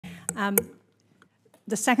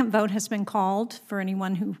The second vote has been called for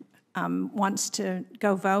anyone who wants to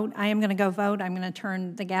go vote. I am going to go vote. I'm going to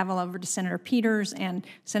turn the gavel over to Senator Peters, and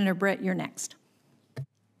Senator Britt, you're next.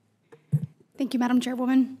 Thank you, Madam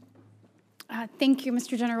Chairwoman. Thank you,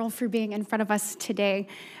 Mr. General, for being in front of us today.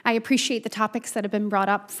 I appreciate the topics that have been brought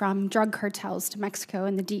up, from drug cartels to Mexico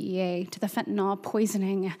and the DEA to the fentanyl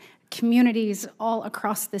poisoning communities all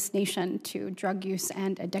across this nation to drug use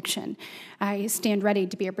and addiction. I stand ready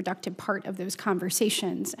to be a productive part of those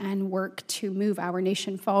conversations and work to move our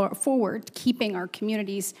nation forward, keeping our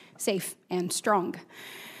communities safe and strong.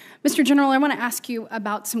 Mr. General, I want to ask you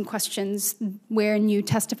about some questions when you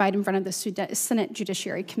testified in front of the Senate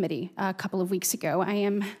Judiciary Committee a couple of weeks ago. I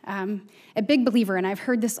am a big believer, and I've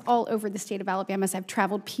heard this all over the state of Alabama as I've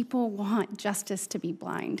traveled. People want justice to be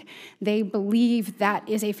blind. They believe that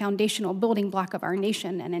is a foundational building block of our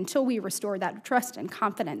nation, and until we restore that trust and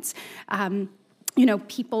confidence,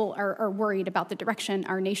 people are worried about the direction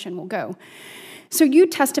our nation will go. So you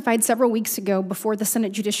testified several weeks ago before the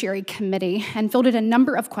Senate Judiciary Committee and fielded a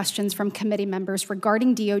number of questions from committee members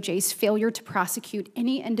regarding DOJ's failure to prosecute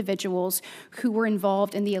any individuals who were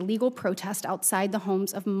involved in the illegal protest outside the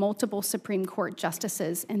homes of multiple Supreme Court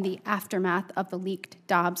justices in the aftermath of the leaked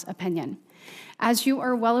Dobbs opinion. As you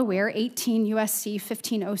are well aware, 18 U.S.C.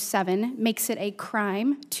 1507 makes it a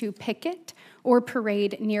crime to picket or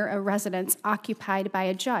parade near a residence occupied by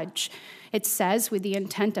a judge. It says, with the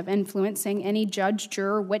intent of influencing any judge,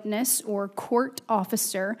 juror, witness, or court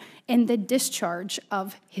officer in the discharge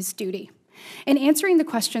of his duty. In answering the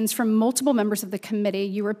questions from multiple members of the committee,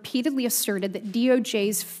 you repeatedly asserted that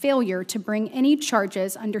DOJ's failure to bring any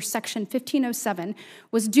charges under Section 1507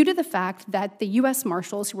 was due to the fact that the U.S.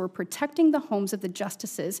 Marshals who were protecting the homes of the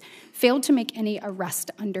justices failed to make any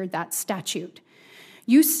arrest under that statute.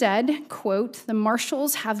 You said, quote, "The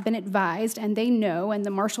marshals have been advised, and they know, and the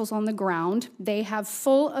marshals on the ground, they have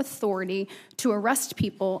full authority to arrest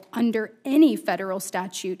people under any federal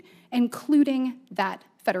statute, including that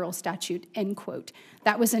federal statute," end quote.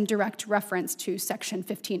 That was in direct reference to Section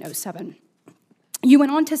 1507. You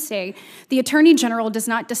went on to say, the Attorney General does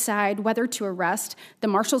not decide whether to arrest the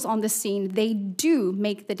marshals on the scene. They do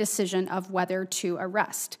make the decision of whether to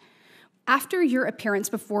arrest. After your appearance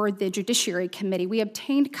before the Judiciary Committee, we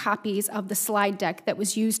obtained copies of the slide deck that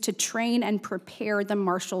was used to train and prepare the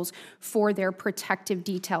marshals for their protective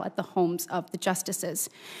detail at the homes of the justices.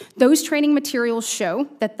 Those training materials show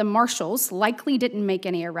that the marshals likely didn't make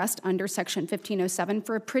any arrest under Section 1507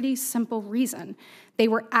 for a pretty simple reason. They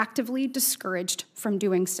were actively discouraged from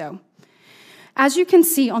doing so. As you can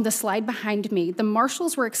see on the slide behind me, the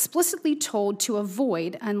marshals were explicitly told to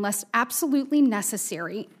avoid, unless absolutely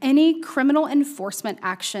necessary, any criminal enforcement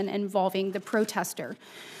action involving the protester.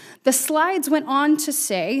 The slides went on to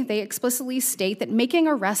say, they explicitly state that making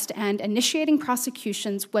arrest and initiating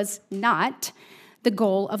prosecutions was not the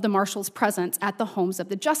goal of the marshals' presence at the homes of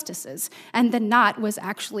the justices, and the "not" was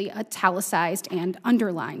actually italicized and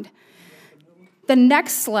underlined. The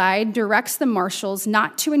next slide directs the marshals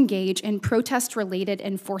not to engage in protest-related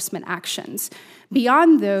enforcement actions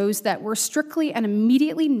beyond those that were strictly and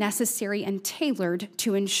immediately necessary and tailored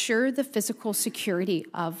to ensure the physical security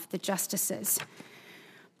of the justices.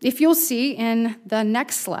 If you'll see in the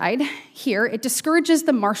next slide here, it discourages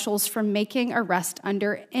the marshals from making arrest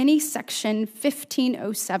under any Section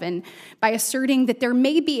 1507 by asserting that there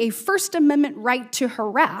may be a First Amendment right to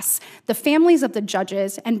harass the families of the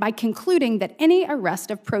judges, and by concluding that any arrest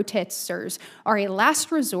of protesters are a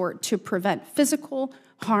last resort to prevent physical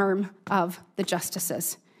harm of the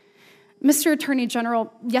justices. Mr. Attorney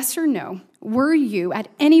General, yes or no, were you at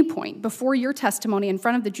any point before your testimony in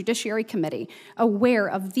front of the Judiciary Committee aware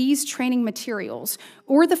of these training materials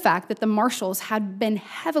or the fact that the marshals had been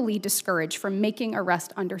heavily discouraged from making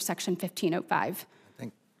arrest under Section 1505? I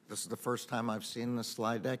think this is the first time I've seen this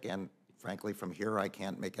slide deck, and frankly, from here I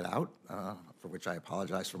can't make it out, for which I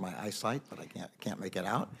apologize for my eyesight, but I can't make it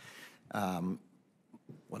out.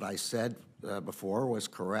 What I said before was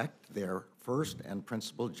correct. Their first and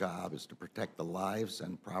principal job is to protect the lives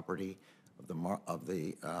and property of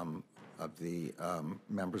the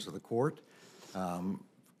members of the court.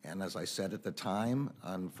 And as I said at the time,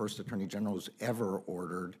 first Attorney General who's ever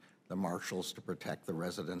ordered the marshals to protect the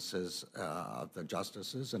residences of the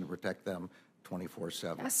justices and to protect them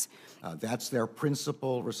 24/7. Yes. That's their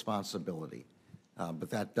principal responsibility. But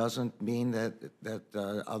that doesn't mean that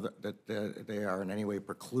they are in any way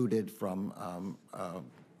precluded from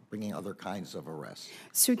bringing other kinds of arrests.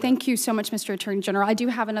 So thank you so much, Mr. Attorney General. I do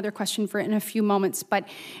have another question for in a few moments, but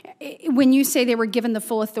when you say they were given the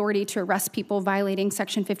full authority to arrest people violating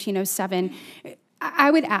Section 1507,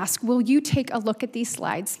 I would ask, will you take a look at these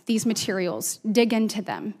slides, these materials, dig into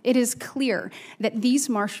them? It is clear that these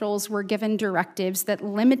marshals were given directives that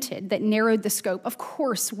limited, that narrowed the scope. Of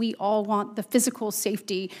course, we all want the physical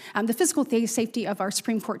safety. The physical safety of our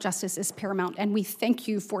Supreme Court justice is paramount, and we thank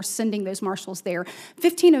you for sending those marshals there.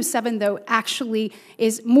 1507, though, actually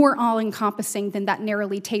is more all-encompassing than that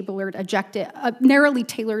narrowly tailored objective.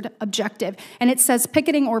 And it says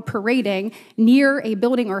picketing or parading near a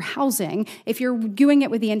building or housing if you're doing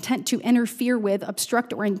it with the intent to interfere with,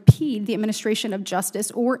 obstruct, or impede the administration of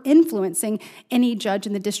justice or influencing any judge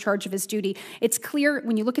in the discharge of his duty. It's clear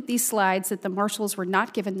when you look at these slides that the marshals were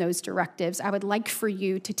not given those directives. I would like for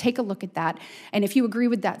you to take a look at that. And if you agree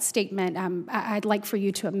with that statement, I'd like for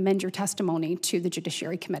you to amend your testimony to the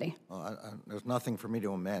Judiciary Committee. Well, there's nothing for me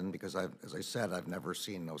to amend because, as I said, I've never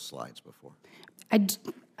seen those slides before.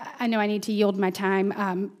 I know I need to yield my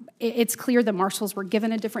time. It's clear the marshals were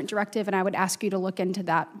given a different directive, and I would ask you to look into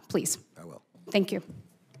that, please. I will. Thank you.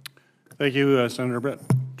 Thank you, Senator Britt.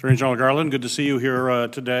 Attorney General Garland, good to see you here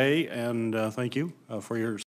today, and thank you for your